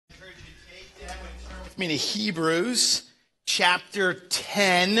with me to Hebrews chapter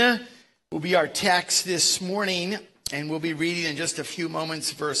 10 will be our text this morning, and we'll be reading in just a few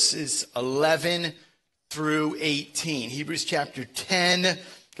moments verses 11 through 18. Hebrews chapter 10, a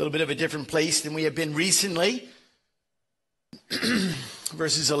little bit of a different place than we have been recently.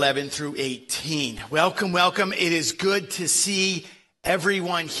 Verses 11 through 18. Welcome, welcome. It is good to see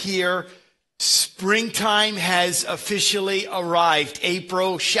everyone here. Springtime has officially arrived.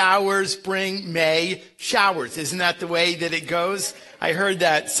 April showers bring May showers. Isn't that the way that it goes? I heard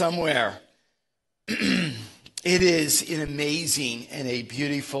that somewhere. It is an amazing and a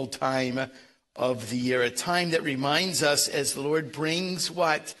beautiful time of the year. A time that reminds us as the Lord brings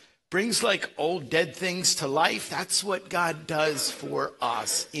what? Brings like old dead things to life. That's what God does for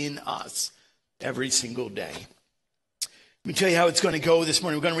us, in us, every single day. Let me tell you how it's going to go this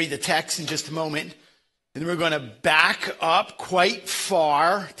morning. We're going to read the text in just a moment. And then we're going to back up quite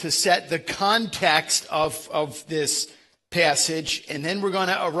far to set the context of this passage. And then we're going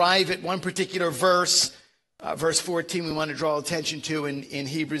to arrive at one particular verse, verse 14, we want to draw attention to in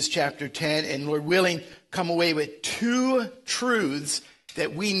Hebrews chapter 10. And Lord willing, come away with two truths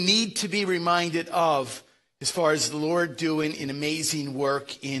that we need to be reminded of as far as the Lord doing an amazing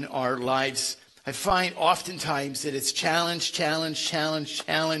work in our lives. I find oftentimes that it's challenge.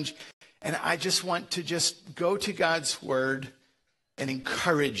 And I just want to go to God's word and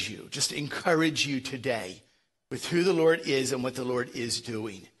encourage you. Just encourage you today with who the Lord is and what the Lord is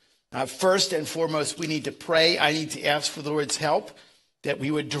doing. First and foremost, we need to pray. I need to ask for the Lord's help that we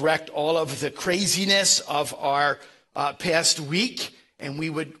would direct all of the craziness of our past week. And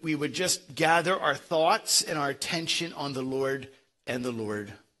we would just gather our thoughts and our attention on the Lord and the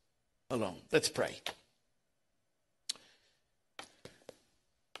Lord alone. Let's pray.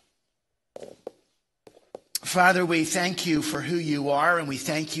 Father, we thank you for who you are, and we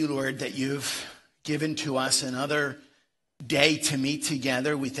thank you, Lord, that you've given to us another day to meet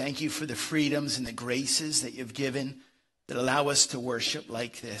together. We thank you for the freedoms and the graces that you've given that allow us to worship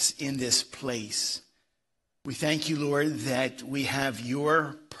like this in this place. We thank you, Lord, that we have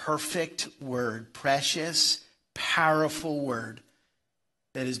your perfect word, precious, powerful word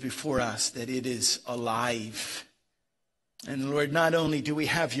that is before us, that it is alive. And Lord, not only do we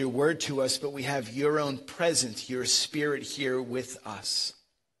have your word to us, but we have your own presence, your spirit here with us.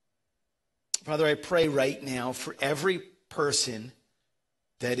 Father, I pray right now for every person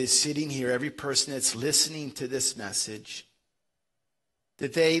that is sitting here, every person that's listening to this message,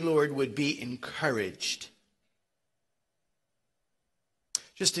 that they, Lord, would be encouraged.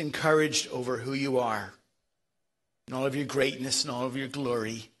 Just encouraged over who you are and all of your greatness and all of your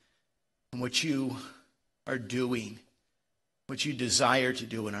glory and what you are doing, what you desire to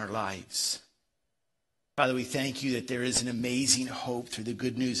do in our lives. Father, we thank you that there is an amazing hope through the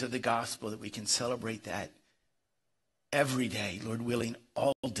good news of the gospel, that we can celebrate that every day, Lord willing,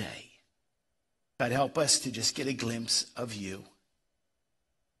 all day. God, help us to just get a glimpse of you.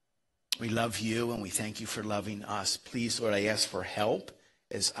 We love you and we thank you for loving us. Please, Lord, I ask for help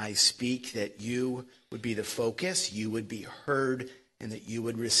as I speak, that you would be the focus, you would be heard, and that you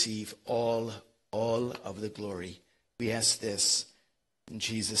would receive all of the glory. We ask this in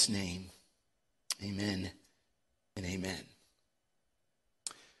Jesus' name. Amen and amen.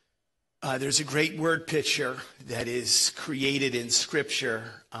 There's a great word picture that is created in Scripture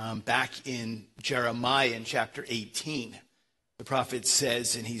back in Jeremiah in chapter 18. The prophet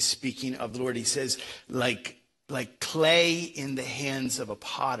says, and he's speaking of the Lord, he says, like clay in the hands of a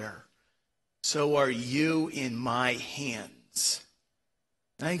potter, so are you in my hands.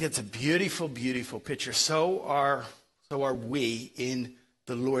 And I think that's a beautiful, beautiful picture. So are we in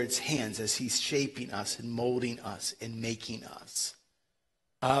the Lord's hands as he's shaping us and molding us and making us.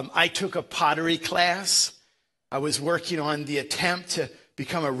 I took a pottery class. I was working on the attempt to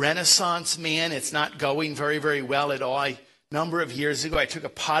become a Renaissance man. It's not going very, very well at all. A number of years ago, I took a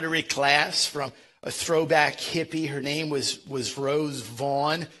pottery class from a throwback hippie. Her name was Rose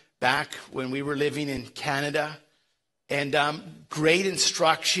Vaughn back when we were living in Canada. And great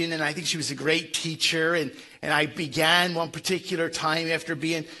instruction, and I think she was a great teacher. And I began one particular time after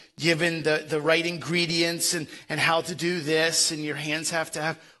being given the right ingredients and how to do this. And your hands have to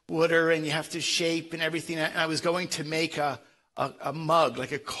have water and you have to shape and everything. And I was going to make a mug,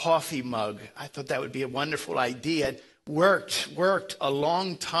 like a coffee mug. I thought that would be a wonderful idea. It worked a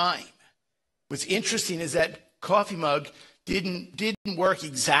long time. What's interesting is that coffee mug didn't work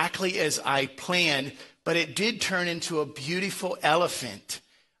exactly as I planned, but it did turn into a beautiful elephant.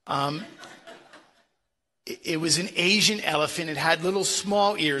 It was an Asian elephant. It had little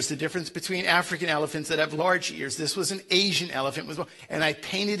small ears, the difference between African elephants that have large ears. This was an Asian elephant, and I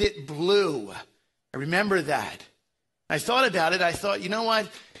painted it blue. I remember that. I thought about it. I thought, you know what?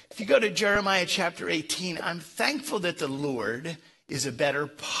 If you go to Jeremiah chapter 18, I'm thankful that the Lord is a better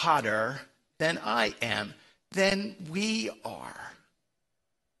potter than I am, than we are.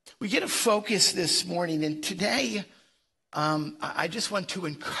 We get a focus this morning, and today I just want to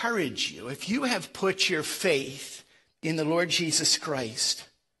encourage you. If you have put your faith in the Lord Jesus Christ,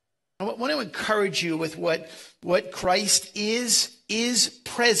 I want to encourage you with what Christ is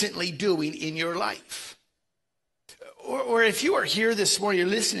presently doing in your life. Or if you are here this morning, you're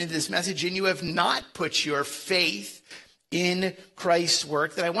listening to this message, and you have not put your faith in Christ's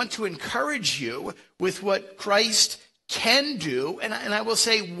work, then I want to encourage you with what Christ can do, and I will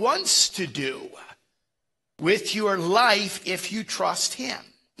say wants to do with your life if you trust him.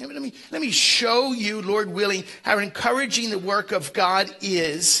 Let me show you, Lord willing, how encouraging the work of God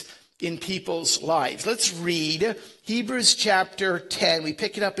is in people's lives. Let's read Hebrews chapter 10. We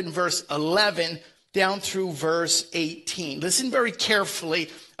pick it up in verse 11 down through verse 18. Listen very carefully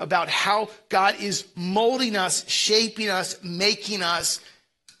about how God is molding us, shaping us, making us.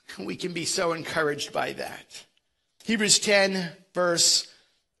 We can be so encouraged by that. Hebrews 10, verse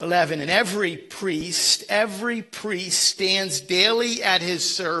 11. And every priest stands daily at his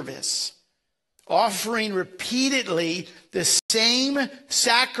service, offering repeatedly the same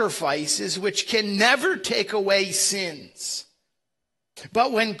sacrifices which can never take away sins.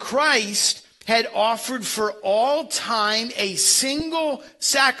 But when Christ had offered for all time a single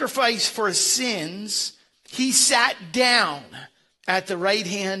sacrifice for sins, he sat down at the right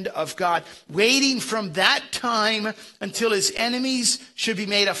hand of God, waiting from that time until his enemies should be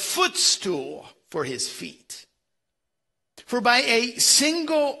made a footstool for his feet. For by a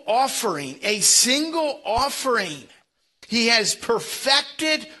single offering, he has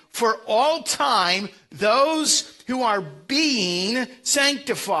perfected for all time those who are being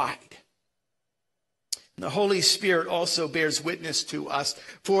sanctified. The Holy Spirit also bears witness to us.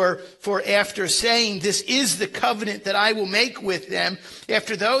 For after saying, this is the covenant that I will make with them,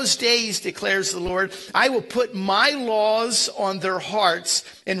 after those days, declares the Lord, I will put my laws on their hearts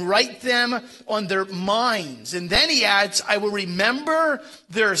and write them on their minds. And then he adds, I will remember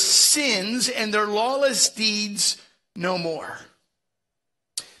their sins and their lawless deeds no more.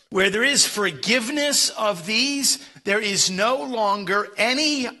 Where there is forgiveness of these, there is no longer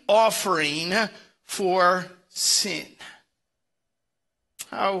any offering for sin.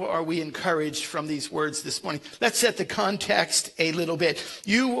 How are we encouraged from these words this morning? Let's set the context a little bit.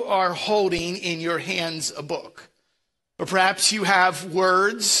 You are holding in your hands a book. Or perhaps you have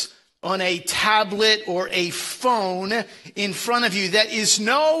words on a tablet or a phone in front of you. That is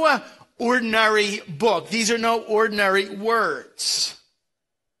no ordinary book. These are no ordinary words.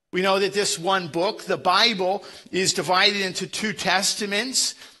 We know that this one book, the Bible, is divided into two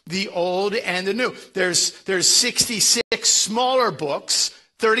testaments, the Old and the New. There's 66 smaller books,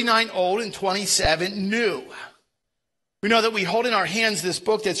 39 old and 27 new. We know that we hold in our hands this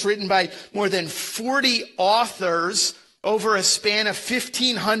book that's written by more than 40 authors over a span of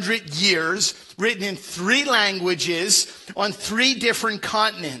 1,500 years, written in 3 languages on 3 different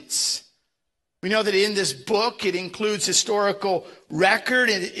continents. We know that in this book, it includes historical record,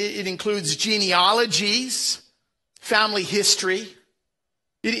 it includes genealogies, family history.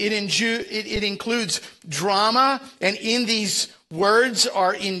 It includes drama, and in these words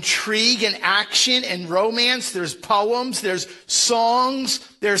are intrigue and action and romance. There's poems, there's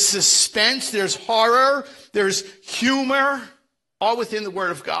songs, there's suspense, there's horror, there's humor, all within the Word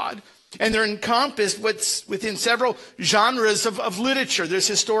of God. And they're encompassed within several genres of literature. There's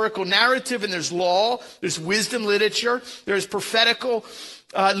historical narrative, and there's law, there's wisdom literature, there's prophetical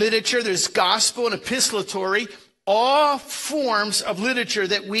literature, there's gospel and epistolatory, all forms of literature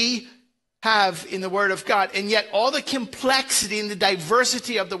that we have in the Word of God. And yet all the complexity and the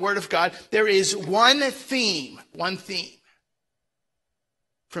diversity of the Word of God, there is one theme.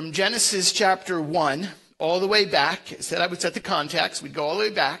 From Genesis chapter 1 all the way back, I said I would set the context, we'd go all the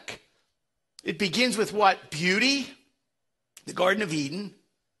way back. It begins with what? Beauty, the Garden of Eden,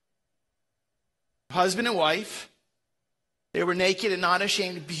 husband and wife. They were naked and not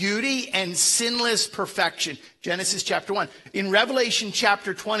ashamed. Beauty and sinless perfection. Genesis chapter 1. In Revelation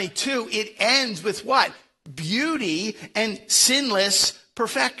chapter 22, it ends with what? Beauty and sinless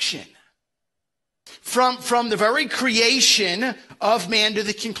perfection. From the very creation of man to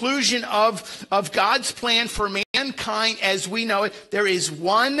the conclusion of God's plan for mankind as we know it, there is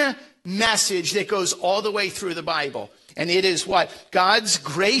one message that goes all the way through the Bible. And it is what? God's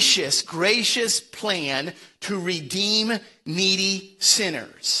gracious plan to redeem needy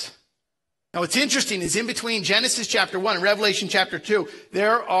sinners. Now, what's interesting is in between Genesis chapter 1 and Revelation chapter 2,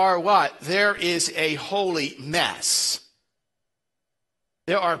 there are what? There is a holy mess.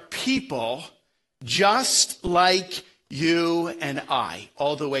 There are people just like you and I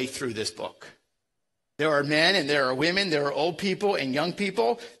all the way through this book. There are men and there are women, there are old people and young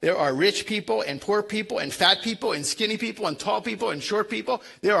people, there are rich people and poor people and fat people and skinny people and tall people and short people.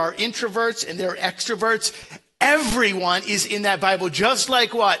 There are introverts and there are extroverts. Everyone is in that Bible, just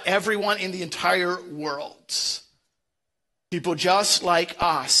like what? Everyone in the entire world. People just like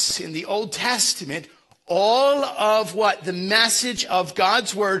us. In the Old Testament, all of what? The message of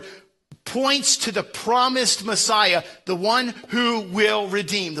God's word points to the promised Messiah, the one who will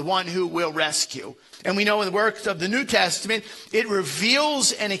redeem, the one who will rescue. And we know in the works of the New Testament, it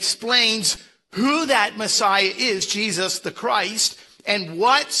reveals and explains who that Messiah is, Jesus the Christ, and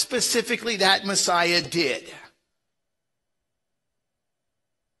what specifically that Messiah did.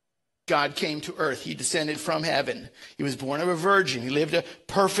 God came to earth. He descended from heaven. He was born of a virgin. He lived a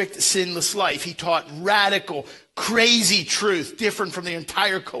perfect, sinless life. He taught radical, crazy truth, different from the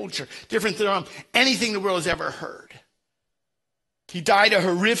entire culture, different from anything the world has ever heard. He died a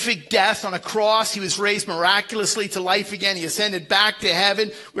horrific death on a cross. He was raised miraculously to life again. He ascended back to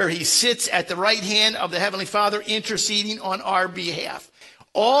heaven, where he sits at the right hand of the Heavenly Father, interceding on our behalf.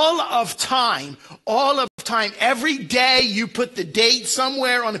 All of time, every day you put the date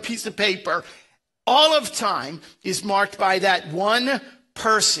somewhere on a piece of paper, all of time is marked by that one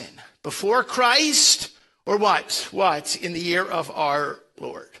person before Christ, or what? What? In the year of our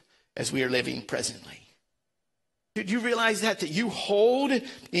Lord, as we are living presently. Did you realize that you hold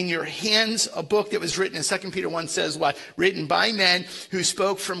in your hands a book that was written, and 2 Peter 1 says what? Written by men who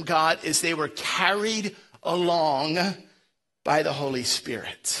spoke from God as they were carried along by the Holy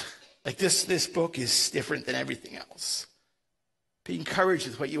Spirit. Like this book is different than everything else. Be encouraged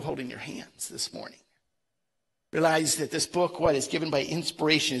with what you hold in your hands this morning. Realize that this book, what is given by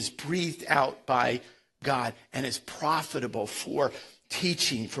inspiration, is breathed out by God and is profitable for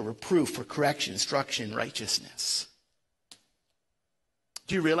teaching, for reproof, for correction, instruction, and righteousness.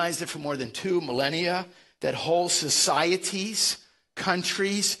 Do you realize that for more than 2 millennia, that whole societies,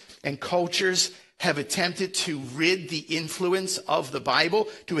 countries, and cultures have attempted to rid the influence of the Bible,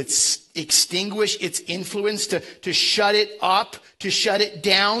 to extinguish its influence, to shut it up, to shut it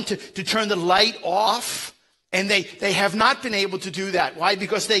down, to turn the light off? And they have not been able to do that. Why?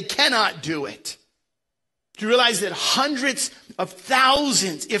 Because they cannot do it. Do you realize that hundreds of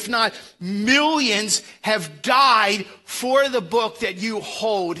thousands, if not millions, have died for the book that you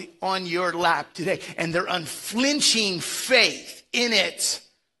hold on your lap today? And their unflinching faith in it,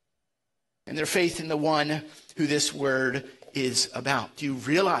 and their faith in the one who this word is about. Do you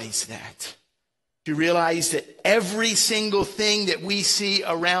realize that? Do you realize that every single thing that we see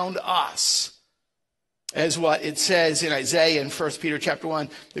around us, as what it says in Isaiah and 1 Peter chapter 1,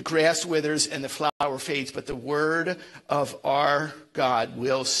 the grass withers and the flower fades, but the word of our God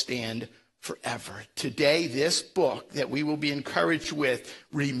will stand forever. Today, this book that we will be encouraged with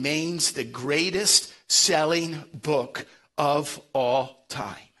remains the greatest selling book of all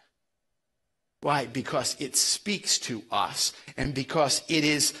time. Why? Because it speaks to us and because it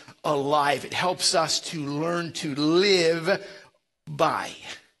is alive. It helps us to learn to live by.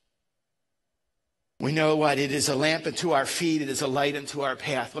 We know what? It is a lamp unto our feet. It is a light unto our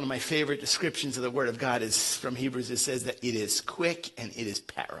path. One of my favorite descriptions of the Word of God is from Hebrews. It says that it is quick and it is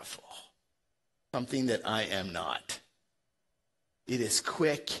powerful. Something that I am not. It is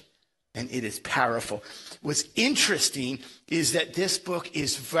quick and it is powerful. What's interesting is that this book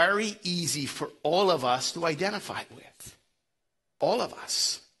is very easy for all of us to identify with. All of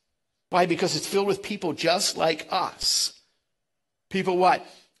us. Why? Because it's filled with people just like us. People what?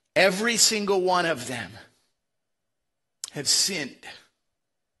 Every single one of them have sinned.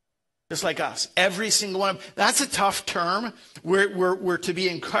 Just like us. Every single one of them. That's a tough term. We're to be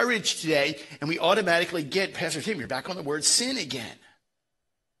encouraged today, and we automatically get, Pastor Tim, you're back on the word sin again.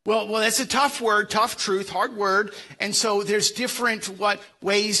 Well, that's a tough word, tough truth, hard word. And so there's different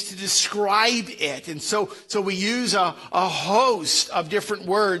ways to describe it. And so we use a host of different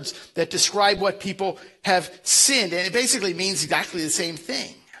words that describe what people have sinned. And it basically means exactly the same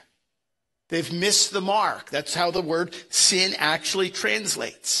thing. They've missed the mark. That's how the word sin actually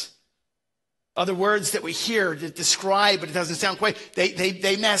translates. Other words that we hear that describe, but it doesn't sound quite,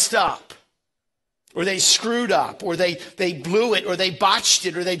 they messed up. Or they screwed up, or they blew it, or they botched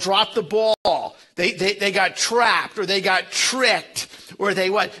it, or they dropped the ball. They got trapped, or they got tricked, or they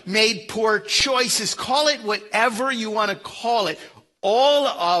made poor choices. Call it whatever you want to call it. All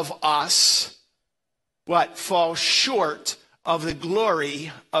of us fall short of the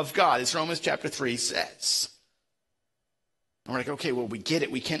glory of God, as Romans chapter 3 says. And we're like, okay, well, we get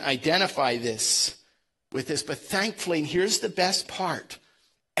it. We can identify this with this. But thankfully, and here's the best part,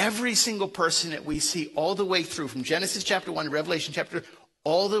 every single person that we see all the way through, from Genesis chapter 1 to Revelation chapter 2,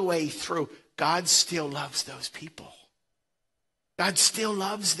 all the way through, God still loves those people. God still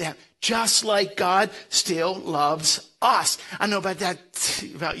loves them, just like God still loves us. I don't know about that,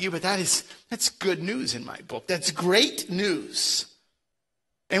 about you, but that's good news in my book. That's great news.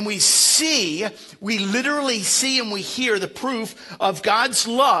 And we literally see and we hear the proof of God's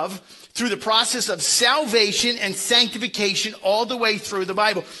love through the process of salvation and sanctification all the way through the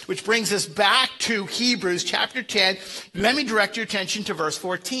Bible, which brings us back to Hebrews chapter 10. Let me direct your attention to verse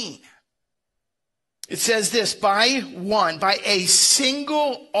 14. It says this, by a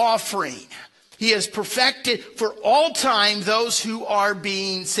single offering, he has perfected for all time those who are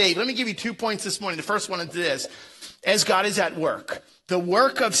being saved. Let me give you 2 points this morning. The first one is this: as God is at work, the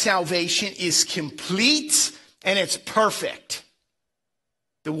work of salvation is complete and it's perfect.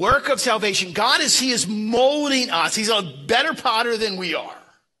 The work of salvation, He is molding us. He's a better potter than we are.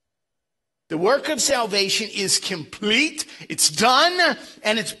 The work of salvation is complete, it's done,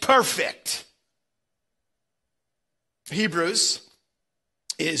 and it's perfect. Hebrews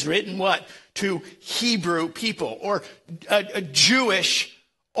is written what? To Hebrew people, or a Jewish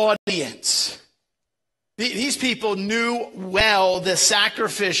audience. These people knew well the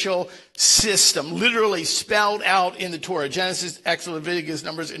sacrificial system, literally spelled out in the Torah: Genesis, Exodus, Leviticus,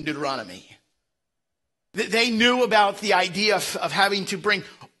 Numbers, and Deuteronomy. They knew about the idea of having to bring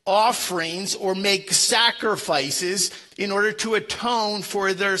offerings or make sacrifices in order to atone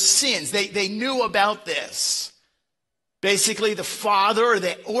for their sins. They knew about this. Basically, the father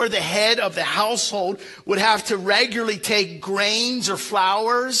or the head of the household would have to regularly take grains or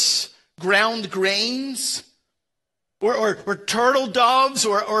flours, ground grains, or turtle doves,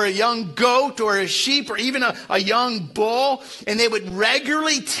 or a young goat, or a sheep, or even a young bull, and they would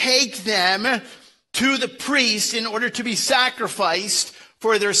regularly take them to the priest in order to be sacrificed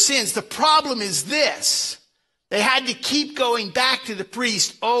for their sins. The problem is this: they had to keep going back to the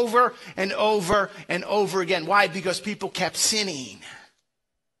priest over and over and over again. Why? Because people kept sinning.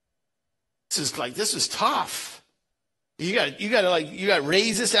 This is tough. You got to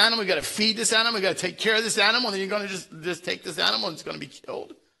raise this animal. You got to feed this animal. You got to take care of this animal. And then you're going to just take this animal and it's going to be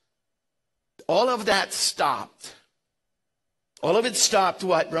killed. All of that stopped. All of it stopped.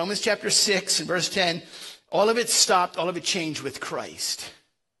 What? Romans chapter 6 and verse 10. All of it stopped. All of it changed with Christ.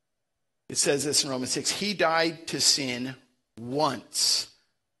 It says this in Romans 6, he died to sin once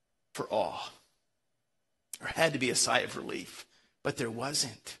for all. There had to be a sigh of relief, but there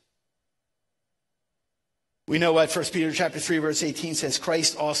wasn't. We know what 1 Peter chapter 3 verse 18 says: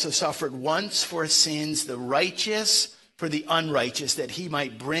 Christ also suffered once for sins, the righteous for the unrighteous, that he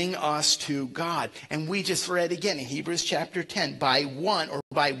might bring us to God. And we just read again in Hebrews chapter 10, by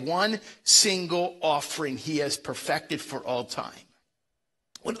one single offering he has perfected for all time.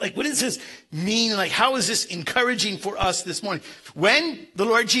 What does this mean? How is this encouraging for us this morning? When the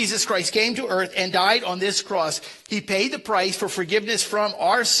Lord Jesus Christ came to earth and died on this cross, he paid the price for forgiveness from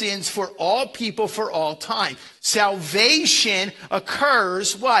our sins for all people for all time. Salvation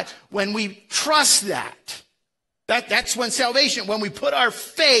occurs what? When we trust that. That's when salvation, when we put our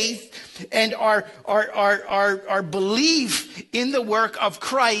faith and our belief in the work of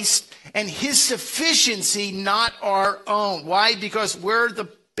Christ and his sufficiency, not our own. Why? Because we're the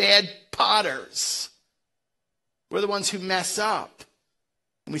bad potters. We're the ones who mess up.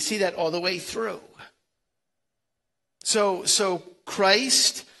 And we see that all the way through. So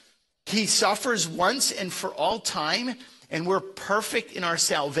Christ, he suffers once and for all time, and we're perfect in our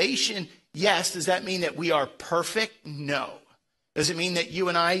salvation. Yes. Does that mean that we are perfect? No. Does it mean that you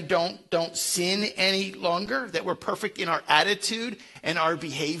and I don't sin any longer? That we're perfect in our attitude and our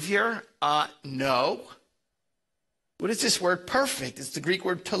behavior? No. What is this word perfect? It's the Greek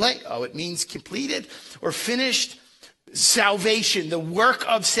word teleo. It means completed or finished salvation, the work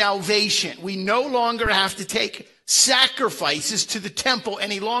of salvation. We no longer have to take sacrifices to the temple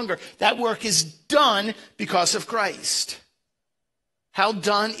any longer. That work is done because of Christ. How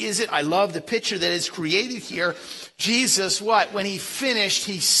done is it? I love the picture that is created here. Jesus, what? When he finished,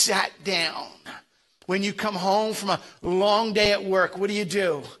 he sat down. When you come home from a long day at work, what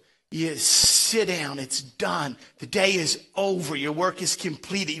do? You sit down. It's done. The day is over. Your work is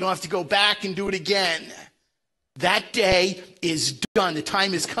completed. You don't have to go back and do it again. That day is done. The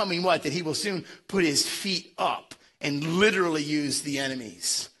time is coming, what? That he will soon put his feet up and literally use the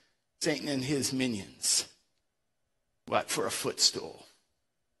enemies, Satan and his minions. What? For a footstool.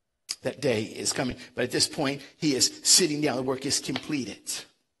 that day is coming. But at this point, he is sitting down. The work is completed.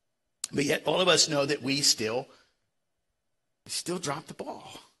 But yet all of us know that we still drop the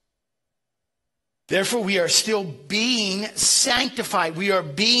ball. Therefore, we are still being sanctified. We are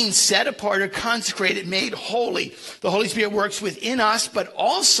being set apart or consecrated, made holy. The Holy Spirit works within us, but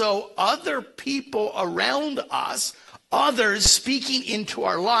also other people around us, others speaking into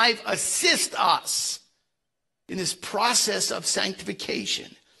our life, assist us in this process of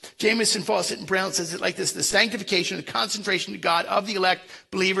sanctification. Jamieson, Fawcett, and Brown says it like this: the sanctification and concentration to God of the elect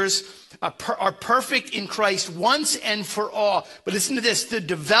believers are perfect in Christ once and for all. But listen to this: the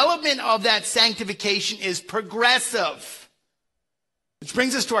development of that sanctification is progressive. Which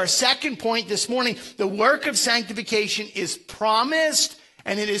brings us to our second point this morning. The work of sanctification is promised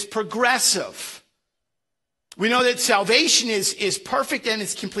and it is progressive. We know that salvation is perfect and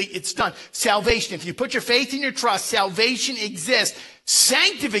it's complete. It's done. Salvation, if you put your faith and your trust, salvation exists.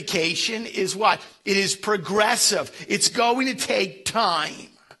 Sanctification is what? It is progressive. It's going to take time.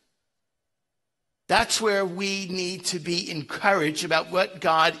 That's where we need to be encouraged about what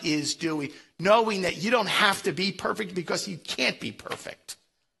God is doing, knowing that you don't have to be perfect because you can't be perfect.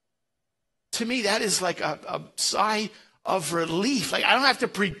 To me, that is like a sigh of relief. Like, I don't have to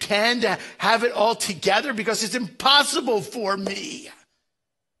pretend to have it all together because it's impossible for me.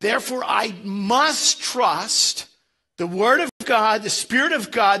 Therefore, I must trust the Word of God, the Spirit of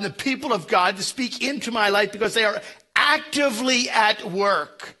God, and the people of God to speak into my life because they are actively at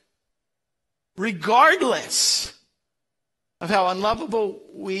work. Regardless of how unlovable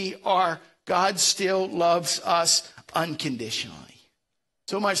we are, God still loves us unconditionally.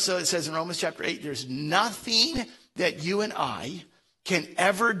 So much so it says in Romans chapter 8, there's nothing that you and I can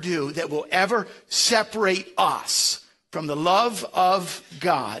ever do that will ever separate us from the love of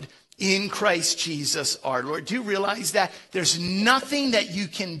God in Christ Jesus our Lord. Do you realize that? There's nothing that you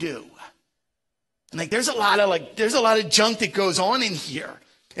can do. And there's a lot of junk that goes on in here.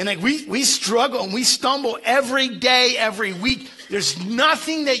 And we struggle and we stumble every day, every week. There's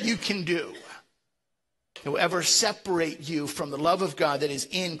nothing that you can do that will ever separate you from the love of God that is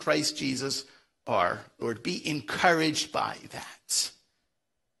in Christ Jesus our Lord. Be encouraged by that.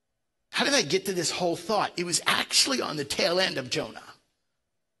 How did I get to this whole thought? It was actually on the tail end of Jonah.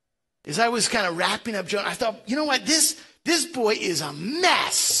 As I was kind of wrapping up Jonah, I thought, you know what? This boy is a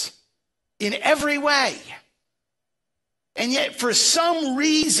mess in every way. And yet, for some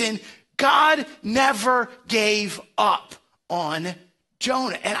reason, God never gave up on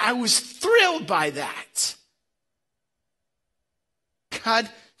Jonah. And I was thrilled by that. God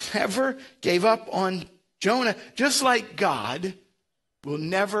never gave up on Jonah, just like God will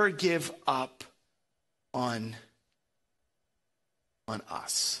never give up on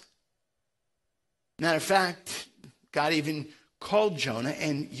us. Matter of fact, God even called Jonah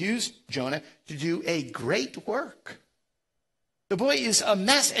and used Jonah to do a great work. The boy is a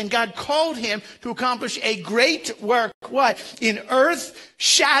mess, and God called him to accomplish a great work. What? In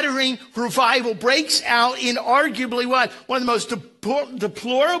earth-shattering revival breaks out in arguably what? One of the most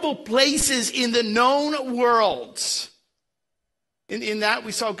deplorable places in the known worlds. In that,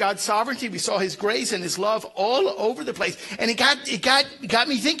 we saw God's sovereignty, we saw his grace and his love all over the place. And it got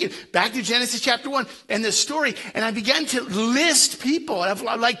me thinking, back to Genesis chapter 1 and the story, and I began to list people. And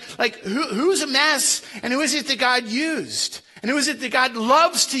I'm like who's a mess, and who is it that God used? And who is it that God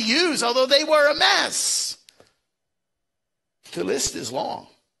loves to use, although they were a mess? The list is long.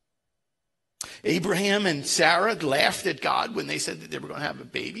 Abraham and Sarah laughed at God when they said that they were going to have a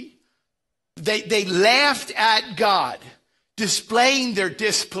baby. They laughed at God, displaying their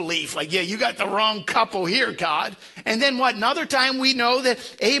disbelief. Like, yeah, you got the wrong couple here, God. And then what? Another time we know that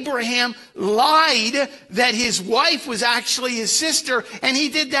Abraham lied that his wife was actually his sister, and he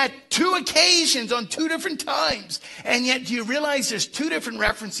did that 2 occasions on 2 different times. And yet, do you realize there's 2 different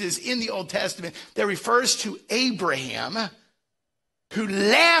references in the Old Testament that refers to Abraham, who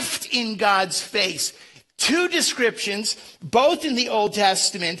laughed in God's face? 2 descriptions, both in the Old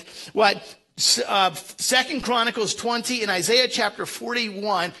Testament. What? 2 Chronicles 20 and Isaiah chapter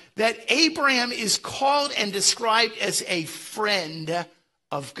 41, that Abraham is called and described as a friend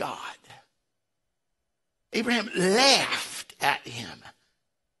of God. Abraham laughed at him,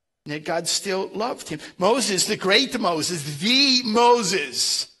 and yet God still loved him. Moses, the great Moses, the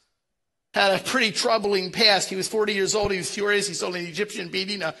Moses, had a pretty troubling past. He was 40 years old. He was furious. He saw an Egyptian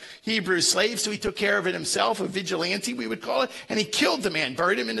beating a Hebrew slave, so he took care of it himself, a vigilante, we would call it, and he killed the man,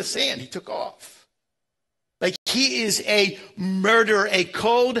 buried him in the sand. He took off. Like, he is a murderer, a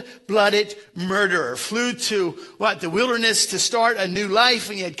cold-blooded murderer. Flew to, the wilderness to start a new life,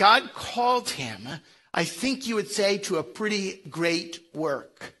 and yet God called him, I think you would say, to a pretty great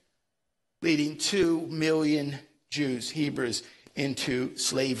work. leading 2 million Jews, Hebrews, into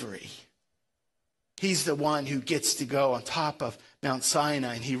slavery. He's the one who gets to go on top of Mount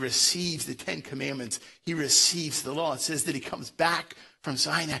Sinai, and he receives the 10 Commandments. He receives the law. It says that he comes back from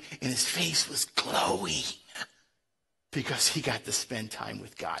Sinai, and his face was glowing because he got to spend time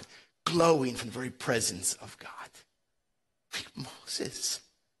with God, glowing from the very presence of God. Moses,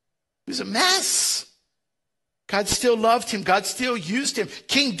 he was a mess. God still loved him. God still used him.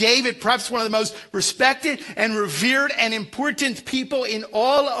 King David, perhaps one of the most respected and revered and important people in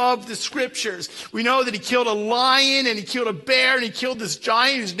all of the scriptures. We know that he killed a lion and he killed a bear and he killed this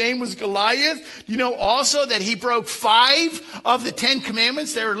giant whose name was Goliath. You know also that he broke 5 of the 10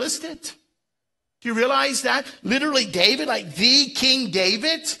 commandments that are listed. Do you realize that? Literally David, like the King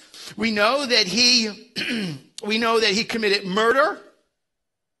David, we know that he committed murder.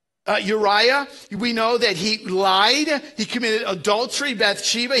 Uriah, we know that he lied, he committed adultery,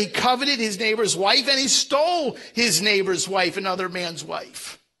 Bathsheba, he coveted his neighbor's wife, and he stole his neighbor's wife, another man's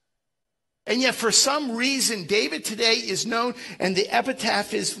wife. And yet for some reason, David today is known, and the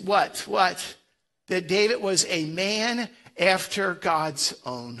epitaph is what? That David was a man after God's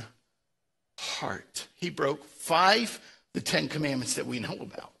own heart. He broke 5 of the 10 commandments that we know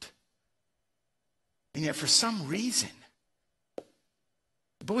about. And yet for some reason,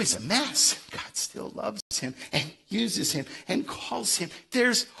 the boy's a mess. God still loves him and uses him and calls him.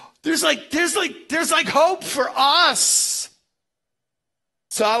 There's like hope for us.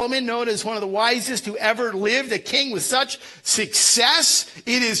 Solomon, known as one of the wisest who ever lived, a king with such success,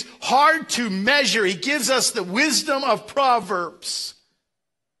 it is hard to measure. He gives us the wisdom of Proverbs.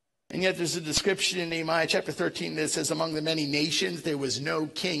 And yet there's a description in Nehemiah chapter 13 that says, among the many nations, there was no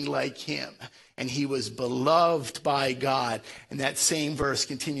king like him. And he was beloved by God. And that same verse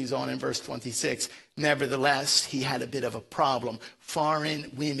continues on in verse 26. Nevertheless, he had a bit of a problem.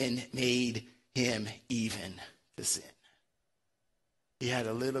 Foreign women made him even to sin. He had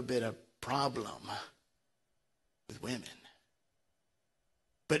a little bit of problem with women.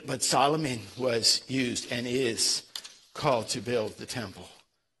 But Solomon was used and is called to build the temple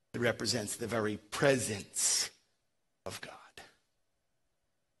that represents the very presence of God.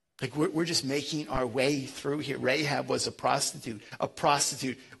 Like we're just making our way through here. Rahab was a prostitute,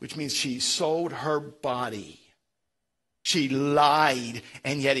 which means she sold her body. She lied.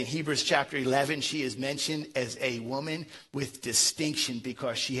 And yet in Hebrews chapter 11, she is mentioned as a woman with distinction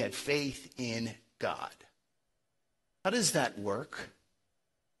because she had faith in God. How does that work?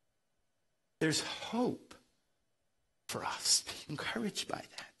 There's hope for us. Be encouraged by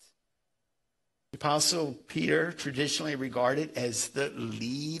that. The Apostle Peter, traditionally regarded as the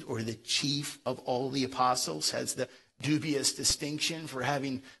lead or the chief of all the apostles, has the dubious distinction for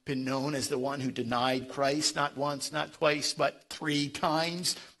having been known as the one who denied Christ, not once, not twice, but 3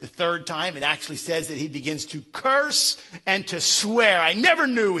 times. The 3rd time, it actually says that he begins to curse and to swear. I never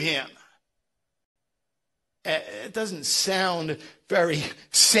knew him. It doesn't sound very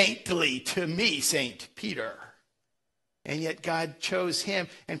saintly to me, Saint Peter. And yet God chose him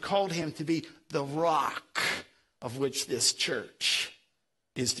and called him to be the rock of which this church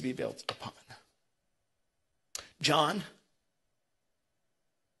is to be built upon. John,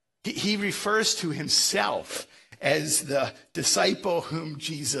 he refers to himself as the disciple whom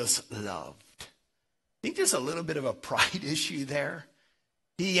Jesus loved. I think there's a little bit of a pride issue there.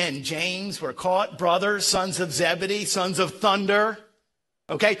 He and James were caught brothers, sons of Zebedee, sons of thunder.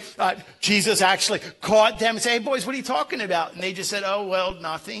 Okay, Jesus actually caught them and said, hey, boys, what are you talking about? And they just said, oh, well,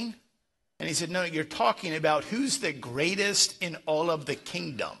 nothing. And he said, no, you're talking about who's the greatest in all of the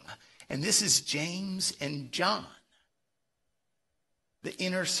kingdom. And this is James and John, the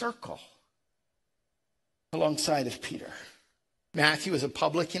inner circle, alongside of Peter. Matthew was a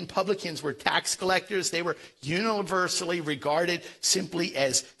publican. Publicans were tax collectors. They were universally regarded simply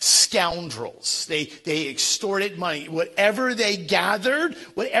as scoundrels. They extorted money. Whatever they gathered,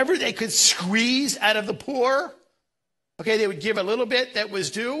 whatever they could squeeze out of the poor, okay, they would give a little bit that was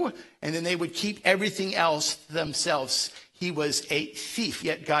due, and then they would keep everything else themselves. He was a thief,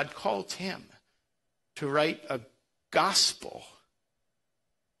 yet God called him to write a gospel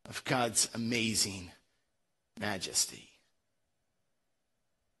of God's amazing majesty.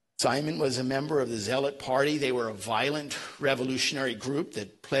 Simon was a member of the Zealot Party. They were a violent revolutionary group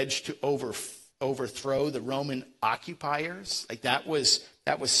that pledged to overthrow the Roman occupiers. Like that was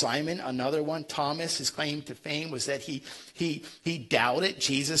Simon. Another one, Thomas, his claim to fame was that he doubted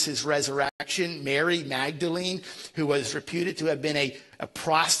Jesus' resurrection. Mary Magdalene, who was reputed to have been a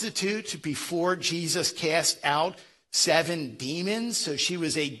prostitute before Jesus cast out 7 demons. So she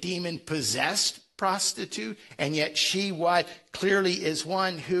was a demon-possessed prostitute, and yet she what? Clearly is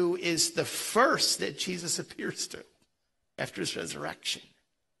one who is the first that Jesus appears to after his resurrection.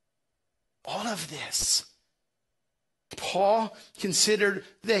 All of this, Paul considered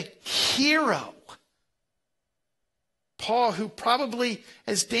the hero. Paul, who probably,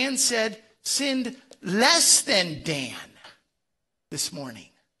 as Dan said, sinned less than Dan this morning.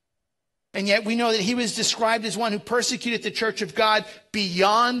 And yet we know that he was described as one who persecuted the church of God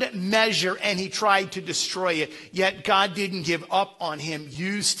beyond measure, and he tried to destroy it. Yet God didn't give up on him,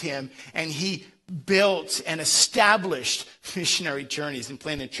 used him, and he built and established missionary journeys and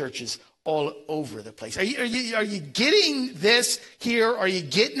planted churches all over the place. Are you getting this here? Are you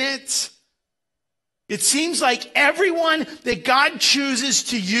getting it? It seems like everyone that God chooses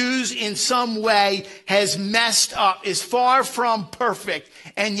to use in some way has messed up, is far from perfect.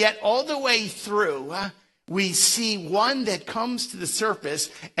 And yet all the way through, we see one that comes to the surface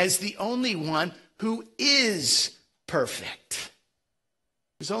as the only one who is perfect.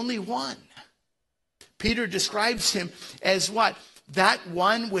 There's only one. Peter describes him as what? That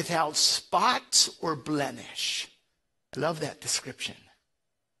one without spot or blemish. I love that description.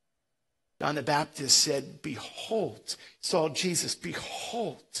 John the Baptist said, behold, saw Jesus,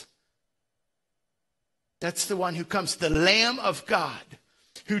 behold. That's the one who comes, the Lamb of God,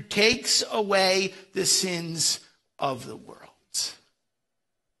 who takes away the sins of the world.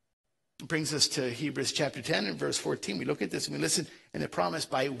 It brings us to Hebrews chapter 10 and verse 14. We look at this and we listen, and the promise,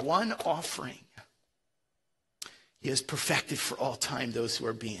 by one offering, he has perfected for all time those who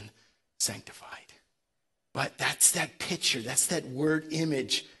are being sanctified. But that's that picture, that's that word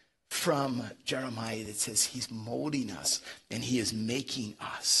image from Jeremiah that says he's molding us and he is making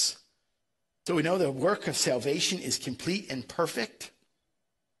us. So we know the work of salvation is complete and perfect.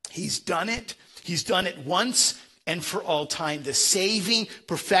 He's done it. He's done it once and for all time. The saving,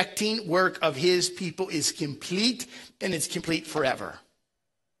 perfecting work of his people is complete, and it's complete forever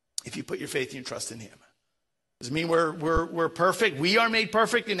if you put your faith and your trust in him. Doesn't mean we're perfect. We are made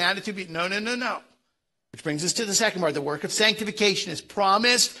perfect in attitude. No. Which brings us to the second part. The work of sanctification is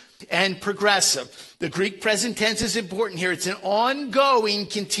promised and progressive. The Greek present tense is important here. It's an ongoing,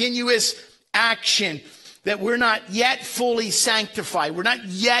 continuous action that we're not yet fully sanctified. We're not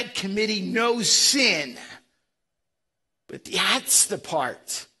yet committing no sin. But that's the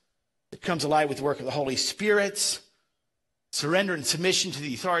part that comes alive with the work of the Holy Spirit. Surrender and submission to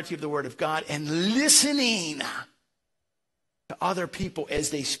the authority of the Word of God, and listening to other people as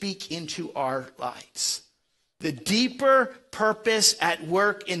they speak into our lives. The deeper purpose at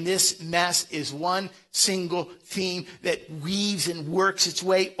work in this mess is one single theme that weaves and works its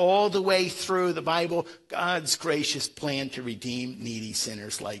way all the way through the Bible, God's gracious plan to redeem needy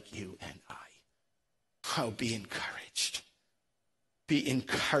sinners like you and I. Oh, be encouraged. Be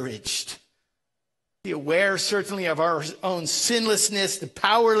encouraged. Be aware certainly of our own sinlessness, the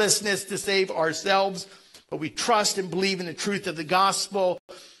powerlessness to save ourselves, but we trust and believe in the truth of the gospel.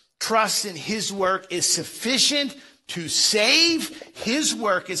 Trust in his work is sufficient to save. His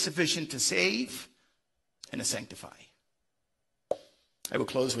work is sufficient to save and to sanctify. I will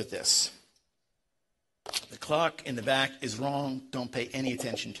close with this. The clock in the back is wrong. Don't pay any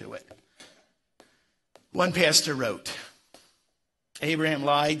attention to it. One pastor wrote, Abraham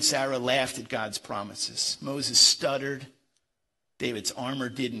lied, Sarah laughed at God's promises. Moses stuttered. David's armor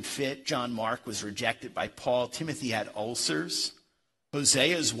didn't fit. John Mark was rejected by Paul. Timothy had ulcers.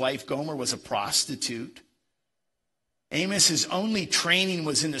 Hosea's wife Gomer was a prostitute. Amos's only training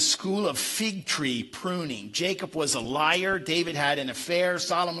was in the school of fig tree pruning. Jacob was a liar. David had an affair.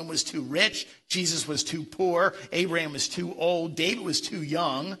 Solomon was too rich. Jesus was too poor. Abraham was too old. David was too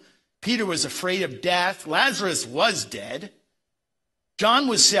young. Peter was afraid of death. Lazarus was dead. John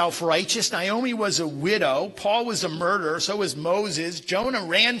was self-righteous. Naomi was a widow. Paul was a murderer. So was Moses. Jonah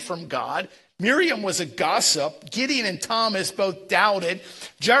ran from God. Miriam was a gossip. Gideon and Thomas both doubted.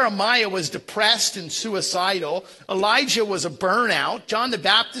 Jeremiah was depressed and suicidal. Elijah was a burnout. John the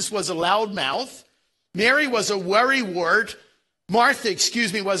Baptist was a loudmouth. Mary was a worrywart. Martha,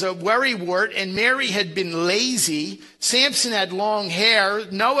 was a worrywart, and Mary had been lazy. Samson had long hair.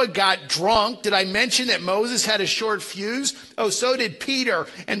 Noah got drunk. Did I mention that Moses had a short fuse? Oh, so did Peter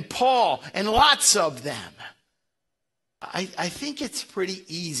and Paul and lots of them. I think it's pretty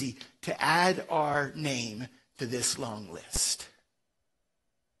easy to add our name to this long list.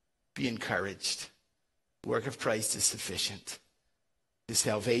 Be encouraged. The work of Christ is sufficient. His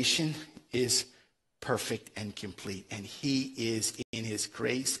salvation is perfect and complete, and he is in his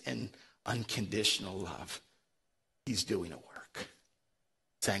grace and unconditional love. He's doing a work,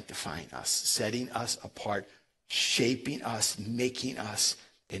 sanctifying us, setting us apart, shaping us, and making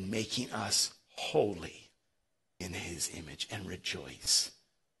us holy in his image and rejoice.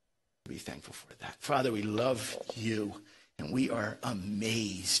 Be thankful for that. Father, we love you, and we are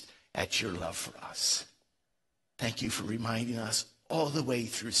amazed at your love for us. Thank you for reminding us all the way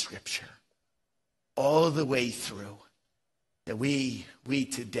through Scripture, all the way through, that we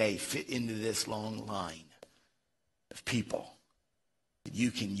today fit into this long line of people that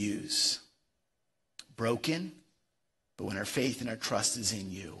you can use. Broken, but when our faith and our trust is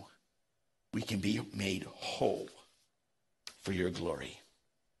in you, we can be made whole for your glory.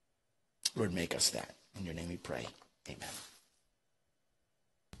 Lord, make us that. In your name we pray. Amen.